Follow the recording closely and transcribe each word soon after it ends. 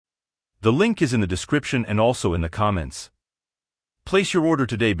The link is in the description and also in the comments. Place your order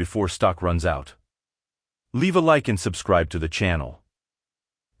today before stock runs out. Leave a like and subscribe to the channel.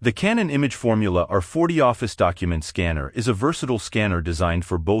 The Canon imageFORMULA R40 Office Document Scanner is a versatile scanner designed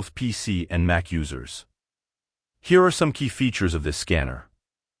for both PC and Mac users. Here are some key features of this scanner.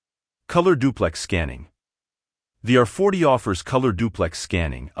 Color Duplex Scanning. The R40 offers color duplex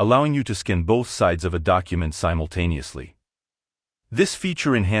scanning, allowing you to scan both sides of a document simultaneously. This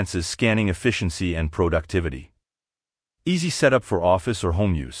feature enhances scanning efficiency and productivity. Easy setup for office or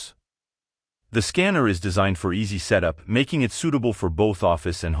home use. The scanner is designed for easy setup, making it suitable for both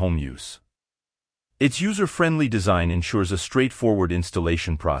office and home use. Its user-friendly design ensures a straightforward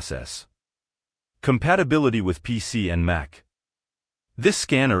installation process. Compatibility with PC and Mac. This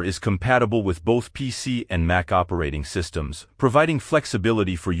scanner is compatible with both PC and Mac operating systems, providing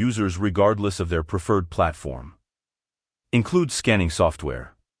flexibility for users regardless of their preferred platform. Includes scanning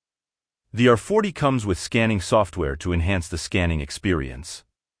software. The R40 comes with scanning software to enhance the scanning experience.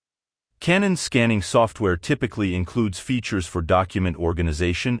 Canon's scanning software typically includes features for document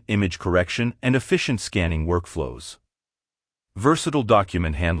organization, image correction, and efficient scanning workflows. Versatile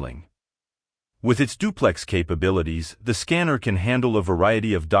document handling. With its duplex capabilities, the scanner can handle a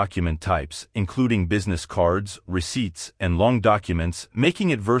variety of document types, including business cards, receipts, and long documents, making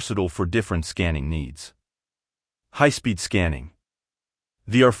it versatile for different scanning needs. High-speed scanning.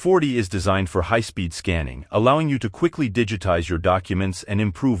 The R40 is designed for high-speed scanning, allowing you to quickly digitize your documents and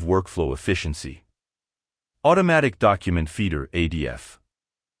improve workflow efficiency. Automatic Document Feeder (ADF).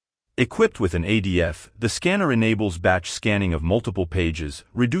 Equipped with an ADF, the scanner enables batch scanning of multiple pages,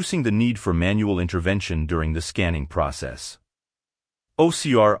 reducing the need for manual intervention during the scanning process.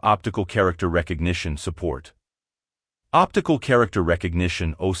 OCR Optical Character Recognition Support. Optical Character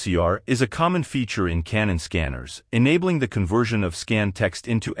Recognition (OCR) is a common feature in Canon scanners, enabling the conversion of scanned text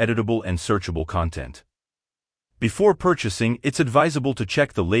into editable and searchable content. Before purchasing, it's advisable to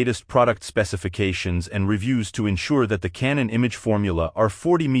check the latest product specifications and reviews to ensure that the Canon imageFORMULA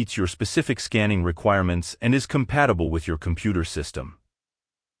R40 meets your specific scanning requirements and is compatible with your computer system.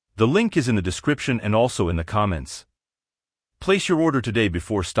 The link is in the description and also in the comments. Place your order today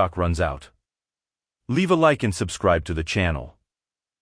before stock runs out. Leave a like and subscribe to the channel.